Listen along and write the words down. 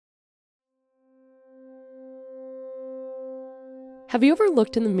Have you ever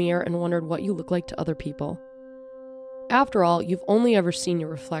looked in the mirror and wondered what you look like to other people? After all, you've only ever seen your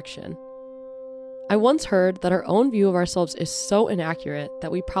reflection. I once heard that our own view of ourselves is so inaccurate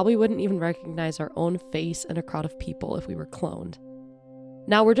that we probably wouldn't even recognize our own face in a crowd of people if we were cloned.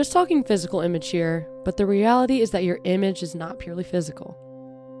 Now, we're just talking physical image here, but the reality is that your image is not purely physical.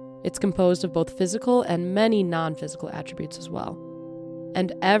 It's composed of both physical and many non-physical attributes as well.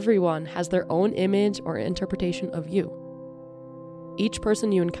 And everyone has their own image or interpretation of you. Each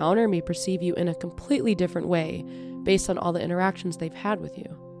person you encounter may perceive you in a completely different way based on all the interactions they've had with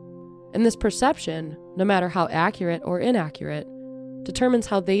you. And this perception, no matter how accurate or inaccurate, determines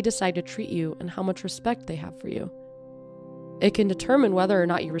how they decide to treat you and how much respect they have for you. It can determine whether or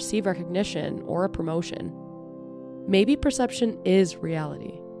not you receive recognition or a promotion. Maybe perception is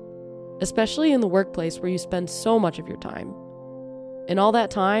reality, especially in the workplace where you spend so much of your time. In all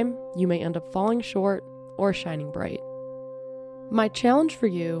that time, you may end up falling short or shining bright. My challenge for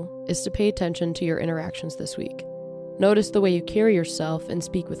you is to pay attention to your interactions this week. Notice the way you carry yourself and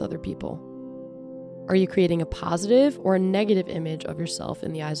speak with other people. Are you creating a positive or a negative image of yourself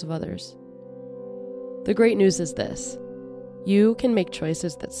in the eyes of others? The great news is this: you can make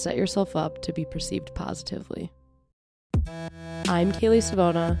choices that set yourself up to be perceived positively. I'm Kaylee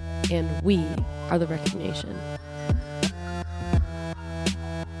Savona, and we are The Recognition.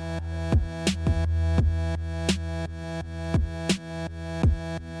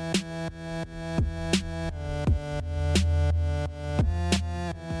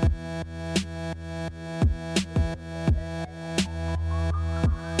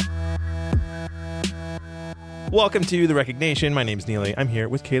 Welcome to The Recognition. My name's Neely. I'm here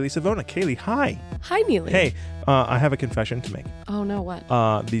with Kaylee Savona. Kaylee, hi. Hi, Neely. Hey, I have a confession to make. Oh, no,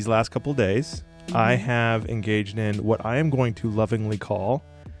 what? These last couple days, I have engaged in what I am going to lovingly call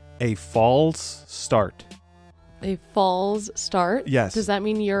a false start. A falls start? Yes. Does that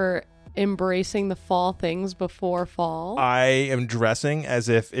mean you're embracing the fall things before fall? I am dressing as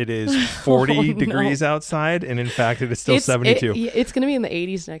if it is 40 degrees outside, and in fact, it is still 72. It's going to be in the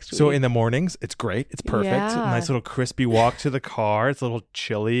 80s next week. So in the mornings, it's great. It's perfect. Yeah. Nice little crispy walk to the car. It's a little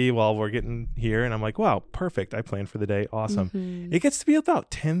chilly while we're getting here. And I'm like, wow, perfect. I planned for the day. Awesome. Mm-hmm. It gets to be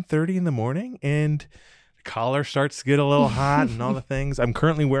about 10:30 in the morning, and the collar starts to get a little hot and all the things. I'm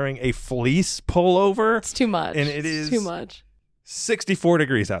currently wearing a fleece pullover. It's too much. And it is too much. 64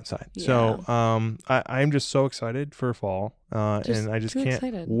 degrees outside. Yeah. So I'm just so excited for fall. And I just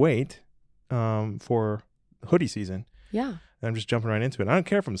can't wait for hoodie season. Yeah. And I'm just jumping right into it. I don't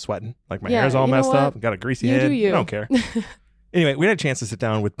care if I'm sweating. Like my Yeah, hair's all you know messed what? up. Got a greasy You head. do you. I don't care. Anyway, we had a chance to sit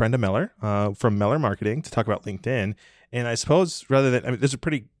down with Brenda Meller from Meller Marketing to talk about LinkedIn. And I suppose this is a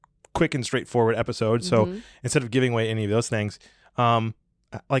pretty quick and straightforward episode. So instead of giving away any of those things,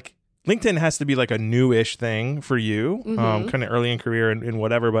 like LinkedIn has to be like a newish thing for you, kind of early in career and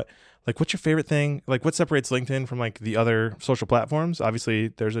whatever. But like, what's your favorite thing? Like, what separates LinkedIn from like the other social platforms? Obviously,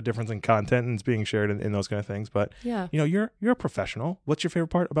 there's a difference in content and it's being shared in those kind of things. But yeah, you know, you're a professional. What's your favorite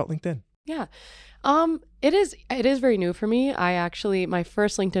part about LinkedIn? Yeah. It is very new for me. My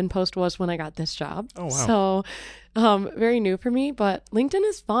first LinkedIn post was when I got this job. Oh, wow. So, very new for me, but LinkedIn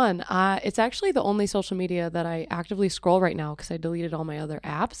is fun. It's actually the only social media that I actively scroll right now because I deleted all my other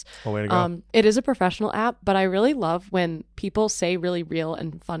apps. Oh, way to go. It is a professional app, but I really love when people say really real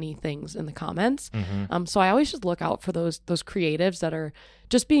and funny things in the comments. So I always just look out for those creatives that are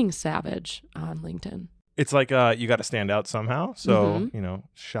just being savage on LinkedIn. It's like you got to stand out somehow. So,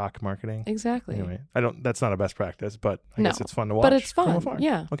 shock marketing. Exactly. Anyway, that's not a best practice, but I guess it's fun to watch. But it's fun. From afar.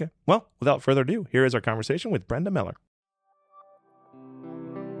 Yeah. Okay. Well, without further ado, here is our conversation with Brenda Meller.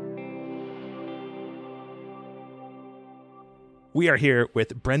 We are here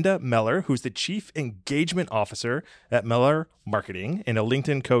with Brenda Meller, who's the Chief Engagement Officer at Meller Marketing and a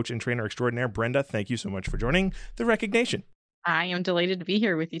LinkedIn coach and trainer extraordinaire. Brenda, thank you so much for joining The Recognition. I am delighted to be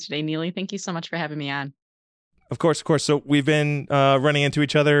here with you today, Neely. Thank you so much for having me on. Of course. So we've been running into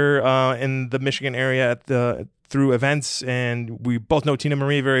each other in the Michigan area through events, and we both know Tina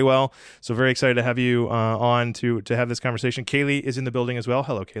Marie very well. So very excited to have you on to have this conversation. Kaylee is in the building as well.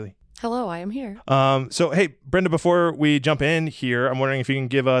 Hello, Kaylee. Hello, I am here. So, hey, Brenda, before we jump in here, I'm wondering if you can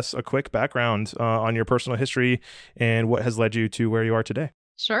give us a quick background on your personal history and what has led you to where you are today.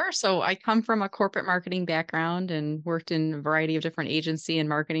 Sure. So I come from a corporate marketing background and worked in a variety of different agency and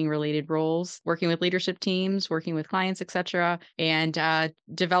marketing related roles, working with leadership teams, working with clients, etc., and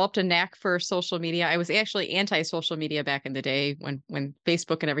developed a knack for social media. I was actually anti-social media back in the day when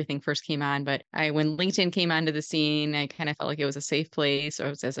Facebook and everything first came on. But when LinkedIn came onto the scene, I kind of felt like it was a safe place, or it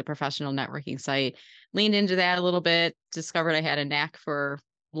was as a professional networking site. Leaned into that a little bit, discovered I had a knack for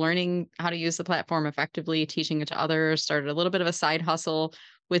learning how to use the platform effectively, teaching it to others, started a little bit of a side hustle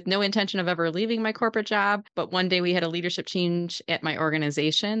with no intention of ever leaving my corporate job. But one day we had a leadership change at my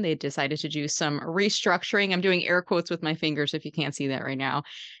organization. They decided to do some restructuring. I'm doing air quotes with my fingers if you can't see that right now.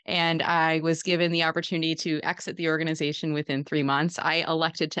 And I was given the opportunity to exit the organization within 3 months. I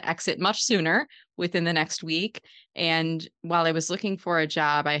elected to exit much sooner, within the next week. And while I was looking for a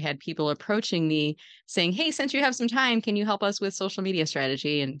job, I had people approaching me saying, "Hey, since you have some time, can you help us with social media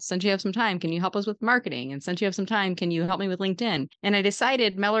strategy? And since you have some time, can you help us with marketing? And since you have some time, can you help me with LinkedIn?" And I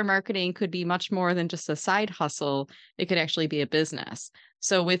decided Meller Marketing could be much more than just a side hustle. It could actually be a business.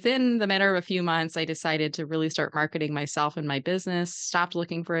 So within the matter of a few months, I decided to really start marketing myself and my business, stopped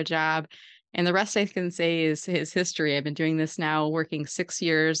looking for a job. And the rest I can say is his history. I've been doing this now, working 6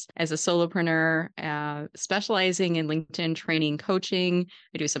 years as a solopreneur, specializing in LinkedIn training, coaching.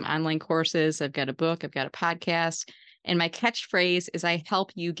 I do some online courses. I've got a book, I've got a podcast. And my catchphrase is I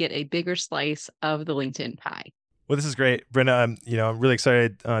help you get a bigger slice of the LinkedIn pie. Well, this is great, Brenda. I'm really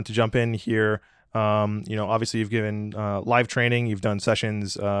excited to jump in here. Obviously you've given live training, you've done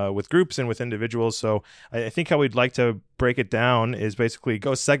sessions with groups and with individuals. So I think how we'd like to break it down is basically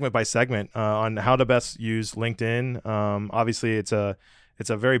go segment by segment on how to best use LinkedIn. Obviously it's a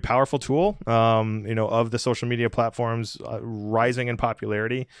very powerful tool, of the social media platforms rising in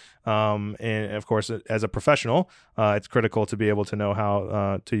popularity. And of course, as a professional, it's critical to be able to know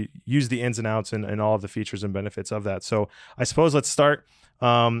how to use the ins and outs and all of the features and benefits of that. So I suppose let's start.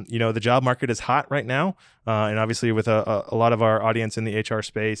 The job market is hot right now. And obviously with a lot of our audience in the HR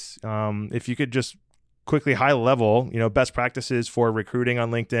space, if you could just quickly high level, best practices for recruiting on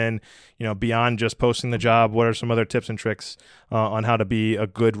LinkedIn, beyond just posting the job, what are some other tips and tricks on how to be a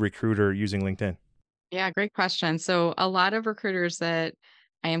good recruiter using LinkedIn? Yeah, great question. So a lot of recruiters that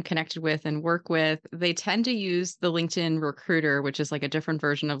I am connected with and work with, they tend to use the LinkedIn Recruiter, which is like a different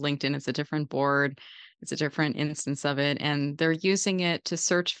version of LinkedIn. It's a different board. It's a different instance of it. And they're using it to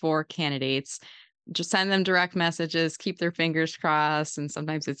search for candidates, just send them direct messages, keep their fingers crossed. And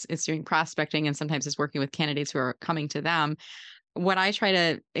sometimes it's doing prospecting and sometimes it's working with candidates who are coming to them. What I try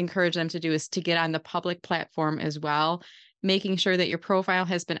to encourage them to do is to get on the public platform as well, making sure that your profile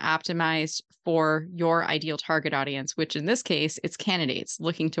has been optimized for your ideal target audience, which in this case, it's candidates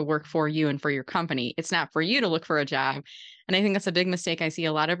looking to work for you and for your company. It's not for you to look for a job. And I think that's a big mistake I see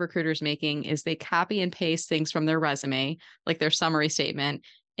a lot of recruiters making is they copy and paste things from their resume, like their summary statement,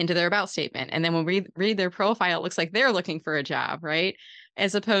 into their about statement. And then when we read their profile, it looks like they're looking for a job, right?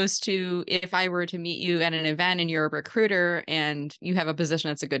 As opposed to if I were to meet you at an event and you're a recruiter and you have a position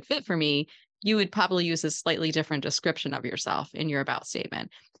that's a good fit for me, you would probably use a slightly different description of yourself in your about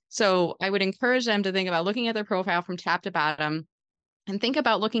statement. So I would encourage them to think about looking at their profile from top to bottom and think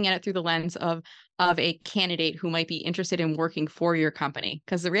about looking at it through the lens of a candidate who might be interested in working for your company.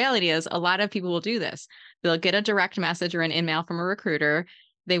 Because the reality is a lot of people will do this. They'll get a direct message or an email from a recruiter.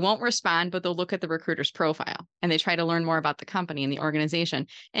 They won't respond, but they'll look at the recruiter's profile and they try to learn more about the company and the organization.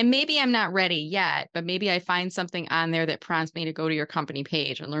 And maybe I'm not ready yet, but maybe I find something on there that prompts me to go to your company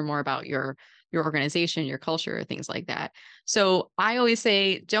page and learn more about your organization, your culture, things like that. So I always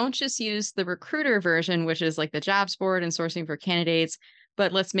say, don't just use the recruiter version, which is like the jobs board and sourcing for candidates,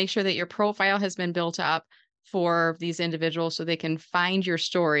 but let's make sure that your profile has been built up for these individuals so they can find your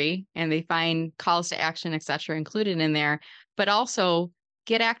story and they find calls to action, et cetera, included in there, but also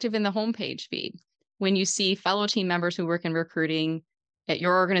get active in the homepage feed. When you see fellow team members who work in recruiting at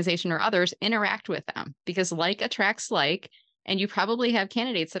your organization or others, interact with them because like attracts like, and you probably have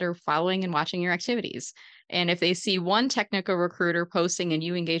candidates that are following and watching your activities. And if they see one technical recruiter posting and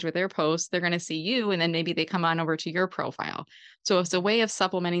you engage with their posts, they're going to see you and then maybe they come on over to your profile. So it's a way of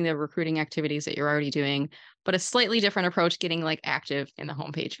supplementing the recruiting activities that you're already doing, but a slightly different approach, getting like active in the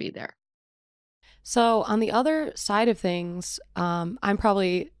homepage feed there. So on the other side of things, I'm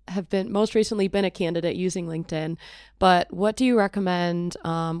probably have been most recently been a candidate using LinkedIn, but what do you recommend?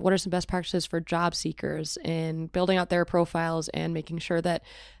 What are some best practices for job seekers in building out their profiles and making sure that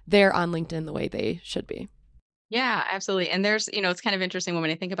they're on LinkedIn the way they should be? Yeah, absolutely. And there's, it's kind of interesting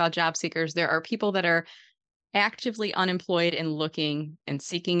when I think about job seekers, there are people that are actively unemployed and looking and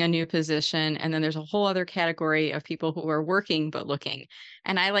seeking a new position. And then there's a whole other category of people who are working but looking.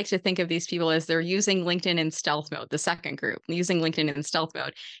 And I like to think of these people as they're using LinkedIn in stealth mode, the second group, using LinkedIn in stealth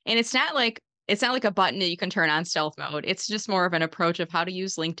mode. And it's not like a button that you can turn on stealth mode. It's just more of an approach of how to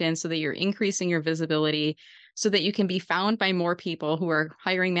use LinkedIn so that you're increasing your visibility so that you can be found by more people who are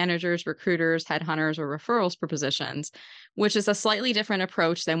hiring managers, recruiters, headhunters, or referrals for positions, which is a slightly different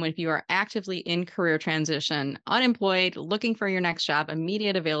approach than when you are actively in career transition, unemployed, looking for your next job,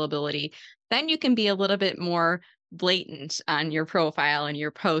 immediate availability. Then you can be a little bit more blatant on your profile and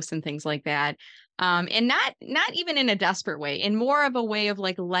your posts and things like that. And not even in a desperate way, in more of a way of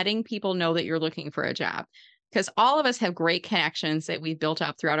like letting people know that you're looking for a job. Because all of us have great connections that we've built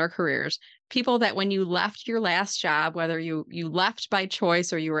up throughout our careers. People that when you left your last job, whether you left by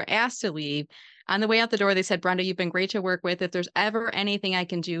choice or you were asked to leave, on the way out the door, they said, Brenda, you've been great to work with. If there's ever anything I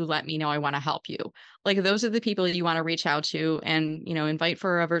can do, let me know. I want to help you. Like those are the people you want to reach out to and, invite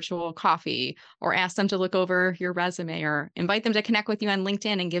for a virtual coffee or ask them to look over your resume or invite them to connect with you on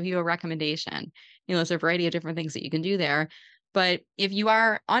LinkedIn and give you a recommendation. There's a variety of different things that you can do there. But if you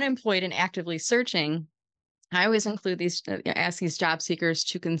are unemployed and actively searching, I always ask these job seekers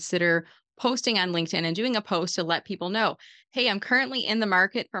to consider posting on LinkedIn and doing a post to let people know, hey, I'm currently in the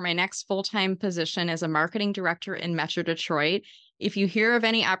market for my next full-time position as a marketing director in Metro Detroit. If you hear of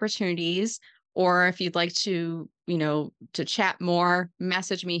any opportunities, or if you'd like to, to chat more,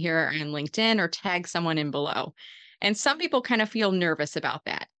 message me here on LinkedIn or tag someone in below. And some people kind of feel nervous about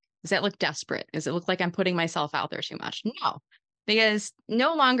that. Does that look desperate? Does it look like I'm putting myself out there too much? No, because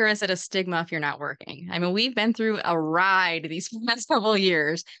no longer is it a stigma if you're not working. I mean, we've been through a ride these past couple of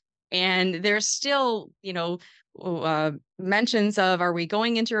years, and there's still, mentions of, are we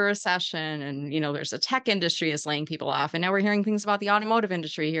going into a recession? And, there's a tech industry is laying people off. And now we're hearing things about the automotive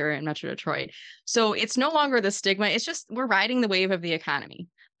industry here in Metro Detroit. So it's no longer the stigma. It's just we're riding the wave of the economy.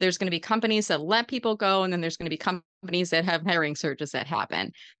 There's going to be companies that let people go, and then there's going to be companies that have hiring surges that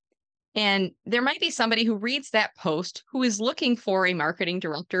happen. And there might be somebody who reads that post who is looking for a marketing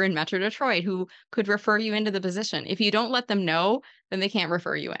director in Metro Detroit who could refer you into the position. If you don't let them know, then they can't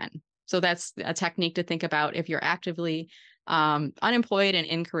refer you in. So that's a technique to think about if you're actively unemployed and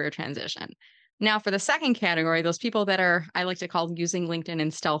in career transition. Now, for the second category, those people that are, I like to call using LinkedIn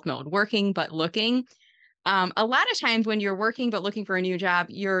in stealth mode, working but looking. A lot of times when you're working but looking for a new job,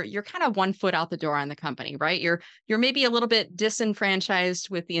 you're kind of one foot out the door on the company, right? You're maybe a little bit disenfranchised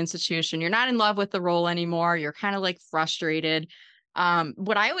with the institution. You're not in love with the role anymore. You're kind of like frustrated.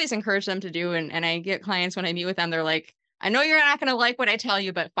 What I always encourage them to do, and I get clients when I meet with them, they're like, I know you're not going to like what I tell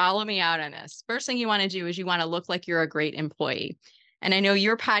you, but follow me out on this. First thing you want to do is you want to look like you're a great employee. And I know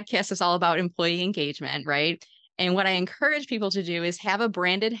your podcast is all about employee engagement, right? And what I encourage people to do is have a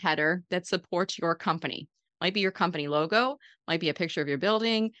branded header that supports your company. Might be your company logo, might be a picture of your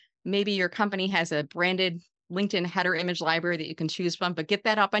building. Maybe your company has a branded LinkedIn header image library that you can choose from, but get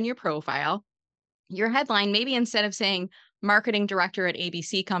that up on your profile. Your headline, maybe instead of saying marketing director at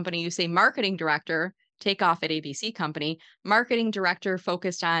ABC company, you say marketing director, take off at ABC company, marketing director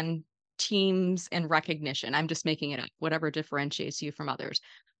focused on teams and recognition. I'm just making it up, whatever differentiates you from others.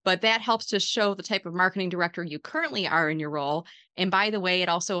 But that helps to show the type of marketing director you currently are in your role. And by the way, it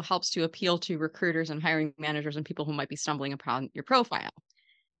also helps to appeal to recruiters and hiring managers and people who might be stumbling upon your profile.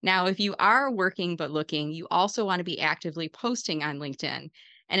 Now, if you are working but looking, you also want to be actively posting on LinkedIn.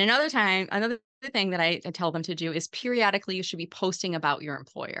 And another thing that I tell them to do is periodically you should be posting about your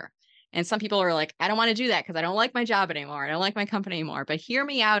employer. And some people are like, I don't want to do that because I don't like my job anymore. I don't like my company anymore. But hear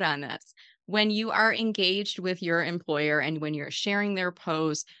me out on this. When you are engaged with your employer and when you're sharing their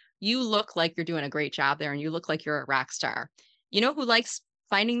posts, you look like you're doing a great job there and you look like you're a rock star. You know who likes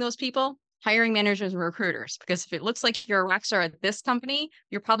finding those people? Hiring managers and recruiters. Because if it looks like you're a rock star at this company,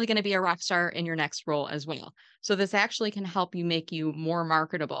 you're probably going to be a rock star in your next role as well. So this actually can help you make you more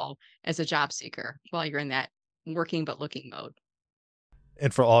marketable as a job seeker while you're in that working but looking mode.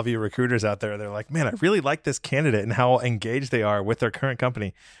 And for all of you recruiters out there, they're like, man, I really like this candidate and how engaged they are with their current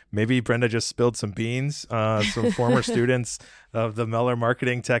company. Maybe Brenda just spilled some beans. Some former students of the Meller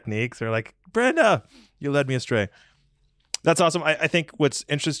marketing techniques. They're like, Brenda, you led me astray. That's awesome. I think what's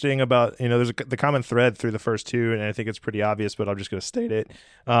interesting about, there's the common thread through the first two, and I think it's pretty obvious, but I'm just going to state it.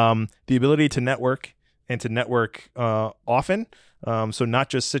 The ability to network and to network often. So not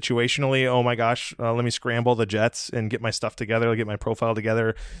just situationally, oh my gosh, let me scramble the jets and get my stuff together, get my profile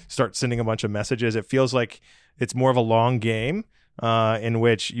together, start sending a bunch of messages. It feels like it's more of a long game in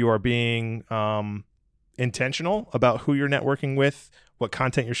which you are being intentional about who you're networking with, what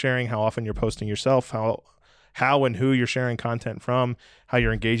content you're sharing, how often you're posting yourself, how and who you're sharing content from, how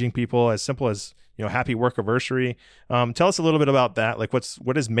you're engaging people, as simple as, happy work anniversary. Tell us a little bit about that. Like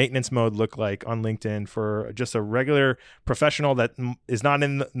what does maintenance mode look like on LinkedIn for just a regular professional that is not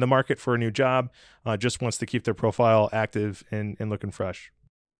in the market for a new job, just wants to keep their profile active and looking fresh?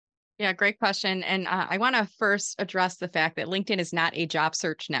 Yeah, great question. And I want to first address the fact that LinkedIn is not a job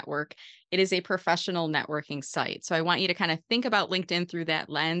search network. It is a professional networking site. So I want you to kind of think about LinkedIn through that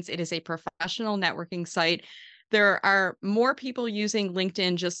lens. It is a professional networking site there are more people using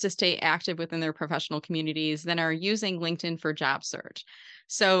LinkedIn just to stay active within their professional communities than are using LinkedIn for job search.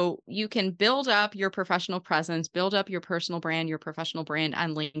 So you can build up your professional presence, build up your personal brand, your professional brand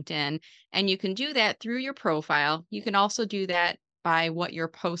on LinkedIn, and you can do that through your profile. You can also do that by what you're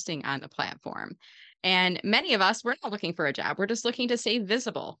posting on the platform. And many of us, we're not looking for a job. We're just looking to stay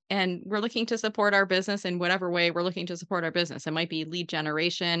visible, and we're looking to support our business in whatever way we're looking to support our business. It might be lead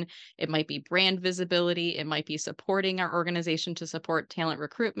generation. It might be brand visibility. It might be supporting our organization to support talent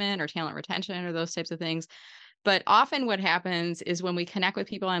recruitment or talent retention or those types of things. But often what happens is when we connect with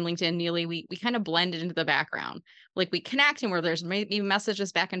people on LinkedIn, Neely, we kind of blend into the background. Like we connect and where there's maybe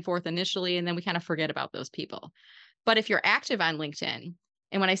messages back and forth initially, and then we kind of forget about those people. But if you're active on LinkedIn,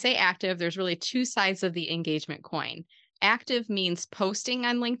 and when I say active, there's really two sides of the engagement coin. Active means posting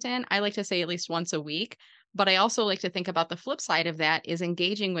on LinkedIn. I like to say at least once a week, but I also like to think about the flip side of that is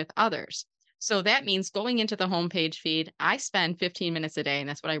engaging with others. So that means going into the homepage feed. I spend 15 minutes a day, and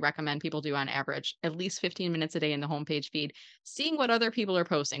that's what I recommend people do on average, at least 15 minutes a day in the homepage feed, seeing what other people are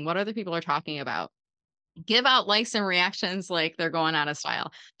posting, what other people are talking about. Give out likes and reactions like they're going out of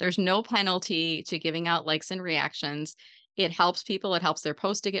style. There's no penalty to giving out likes and reactions. It helps people. It helps their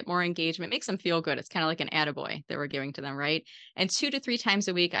post to get more engagement, makes them feel good. It's kind of like an attaboy that we're giving to them, right? And 2 to 3 times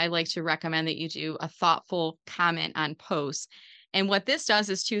a week, I like to recommend that you do a thoughtful comment on posts. And what this does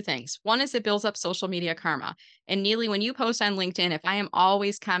is 2 things. One is it builds up social media karma. And Neely, when you post on LinkedIn, if I am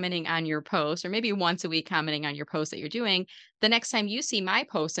always commenting on your post, or maybe once a week commenting on your post that you're doing, the next time you see my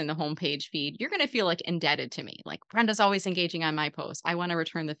post in the homepage feed, you're going to feel like indebted to me. Like Brenda's always engaging on my post. I want to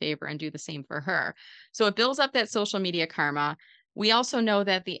return the favor and do the same for her. So it builds up that social media karma. We also know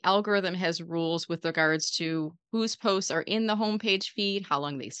that the algorithm has rules with regards to whose posts are in the homepage feed, how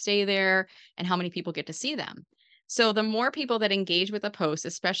long they stay there, and how many people get to see them. So the more people that engage with a post,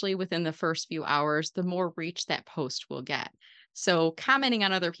 especially within the first few hours, the more reach that post will get. So commenting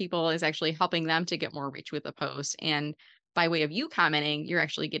on other people is actually helping them to get more reach with the post. And by way of you commenting, you're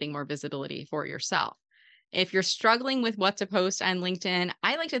actually getting more visibility for yourself. If you're struggling with what to post on LinkedIn,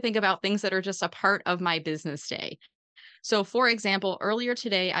 I like to think about things that are just a part of my business day. So, for example, earlier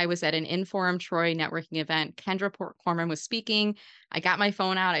today, I was at an Inforum Troy networking event. Kendra Corman was speaking. I got my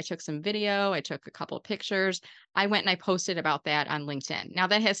phone out. I took some video. I took a couple of pictures. I went and I posted about that on LinkedIn. Now,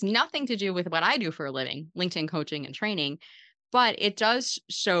 that has nothing to do with what I do for a living, LinkedIn coaching and training, but it does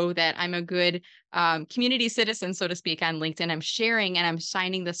show that I'm a good community citizen, so to speak, on LinkedIn. I'm sharing and I'm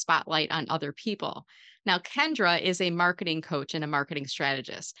shining the spotlight on other people. Now, Kendra is a marketing coach and a marketing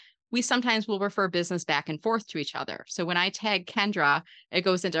strategist. We sometimes will refer business back and forth to each other. So when I tag Kendra, it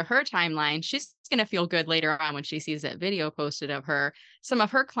goes into her timeline. She's going to feel good later on when she sees that video posted of her. Some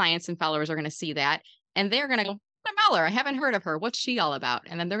of her clients and followers are going to see that, and they're going to go, Brenda Meller, I haven't heard of her. What's she all about?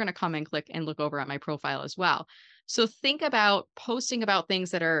 And then they're going to come and click and look over at my profile as well. So think about posting about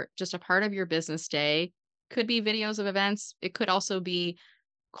things that are just a part of your business day. Could be videos of events. It could also be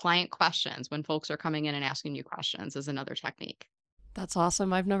client questions when folks are coming in and asking you questions is another technique. That's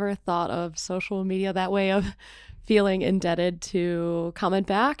awesome. I've never thought of social media that way, of feeling indebted to comment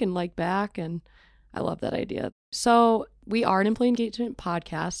back and like back. And I love that idea. So we are an employee engagement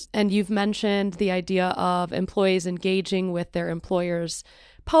podcast, and you've mentioned the idea of employees engaging with their employers'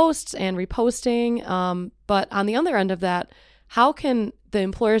 posts and reposting. But on the other end of that, how can the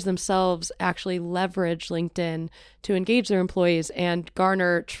employers themselves actually leverage LinkedIn to engage their employees and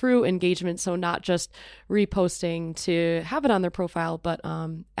garner true engagement? So not just reposting to have it on their profile, but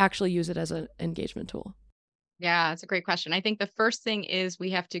actually use it as an engagement tool. Yeah, it's a great question. I think the first thing is we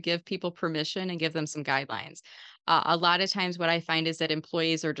have to give people permission and give them some guidelines. A lot of times what I find is that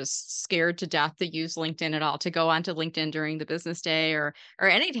employees are just scared to death to use LinkedIn at all, to go onto LinkedIn during the business day or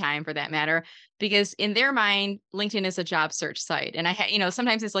any time for that matter, because in their mind, LinkedIn is a job search site. And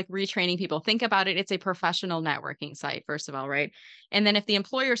sometimes it's like retraining people. Think about it. It's a professional networking site, first of all, right? And then if the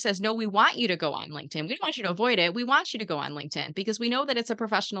employer says, no, we want you to go on LinkedIn, we don't want you to avoid it. We want you to go on LinkedIn because we know that it's a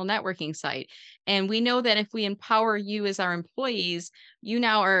professional networking site. And we know that if we empower you as our employees, you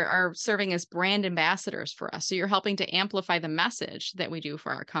now are serving as brand ambassadors for us. So you're helping to amplify the message that we do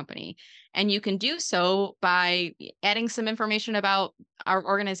for our company. And you can do so by adding some information about our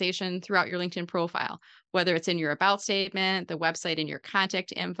organization throughout your LinkedIn profile, whether it's in your about statement, the website, in your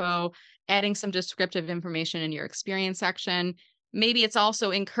contact info, adding some descriptive information in your experience section. Maybe it's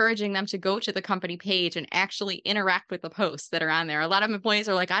also encouraging them to go to the company page and actually interact with the posts that are on there. A lot of employees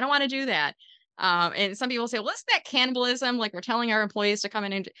are like, I don't want to do that. And some people say, well, isn't that cannibalism? Like we're telling our employees to come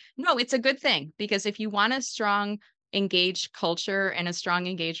in and no, it's a good thing, because if you want a strong, engaged culture and a strong,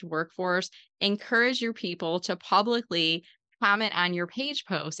 engaged workforce, encourage your people to publicly comment on your page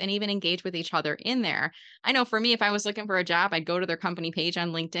posts and even engage with each other in there. I know for me, if I was looking for a job, I'd go to their company page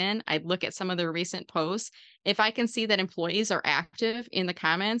on LinkedIn. I'd look at some of their recent posts. If I can see that employees are active in the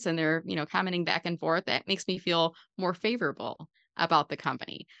comments and they're, commenting back and forth, that makes me feel more favorable about the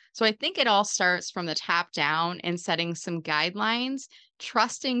company. So I think it all starts from the top down and setting some guidelines,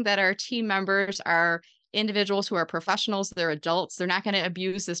 trusting that our team members are individuals who are professionals, they're adults. They're not going to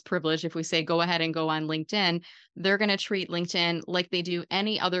abuse this privilege if we say, go ahead and go on LinkedIn. They're going to treat LinkedIn like they do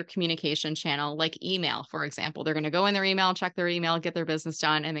any other communication channel, like email, for example. They're going to go in their email, check their email, get their business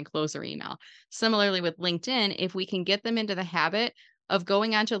done, and then close their email. Similarly with LinkedIn, if we can get them into the habit of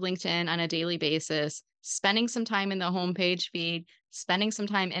going onto LinkedIn on a daily basis, spending some time in the homepage feed, spending some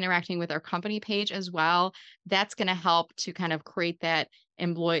time interacting with our company page as well, that's going to help to kind of create that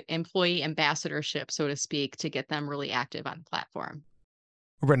employee ambassadorship, so to speak, to get them really active on the platform.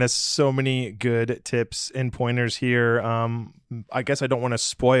 Brenda, so many good tips and pointers here. I guess I don't want to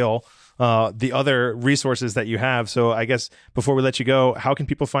spoil the other resources that you have. So I guess before we let you go, how can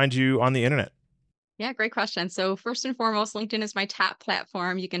people find you on the internet? Yeah, great question. So first and foremost, LinkedIn is my top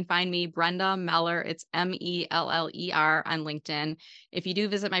platform. You can find me, Brenda Meller. It's Meller on LinkedIn. If you do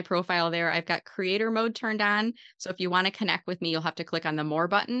visit my profile there, I've got creator mode turned on. So if you want to connect with me, you'll have to click on the more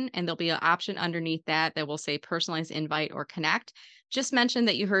button and there'll be an option underneath that will say personalized invite or connect. Just mention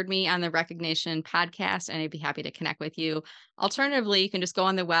that you heard me on the Recognition podcast and I'd be happy to connect with you. Alternatively, you can just go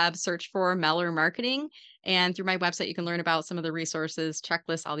on the web, search for Meller Marketing. And through my website, you can learn about some of the resources,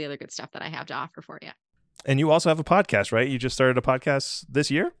 checklists, all the other good stuff that I have to offer for you. And you also have a podcast, right? You just started a podcast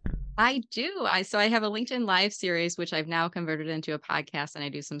this year? I do. So I have a LinkedIn Live series, which I've now converted into a podcast, and I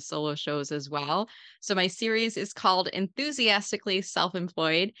do some solo shows as well. So my series is called Enthusiastically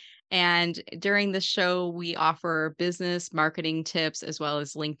Self-Employed. And during the show, we offer business marketing tips as well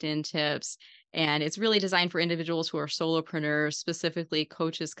as LinkedIn tips. And it's really designed for individuals who are solopreneurs, specifically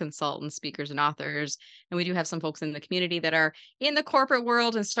coaches, consultants, speakers, and authors. And we do have some folks in the community that are in the corporate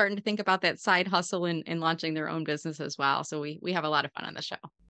world and starting to think about that side hustle and launching their own business as well. So we have a lot of fun on the show.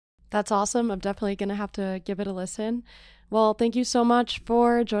 That's awesome. I'm definitely going to have to give it a listen. Well, thank you so much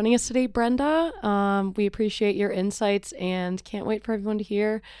for joining us today, Brenda. We appreciate your insights and can't wait for everyone to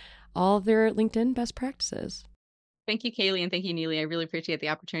hear all of their LinkedIn best practices. Thank you, Kaylee, and thank you, Neely. I really appreciate the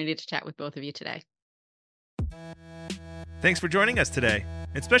opportunity to chat with both of you today. Thanks for joining us today.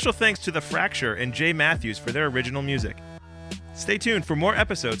 And special thanks to The Fracture and Jay Matthews for their original music. Stay tuned for more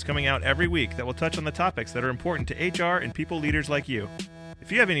episodes coming out every week that will touch on the topics that are important to HR and people leaders like you.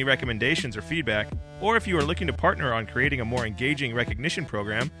 If you have any recommendations or feedback, or if you are looking to partner on creating a more engaging recognition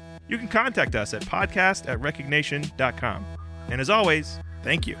program, you can contact us at podcast@recognition.com. And as always,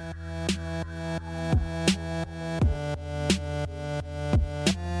 thank you.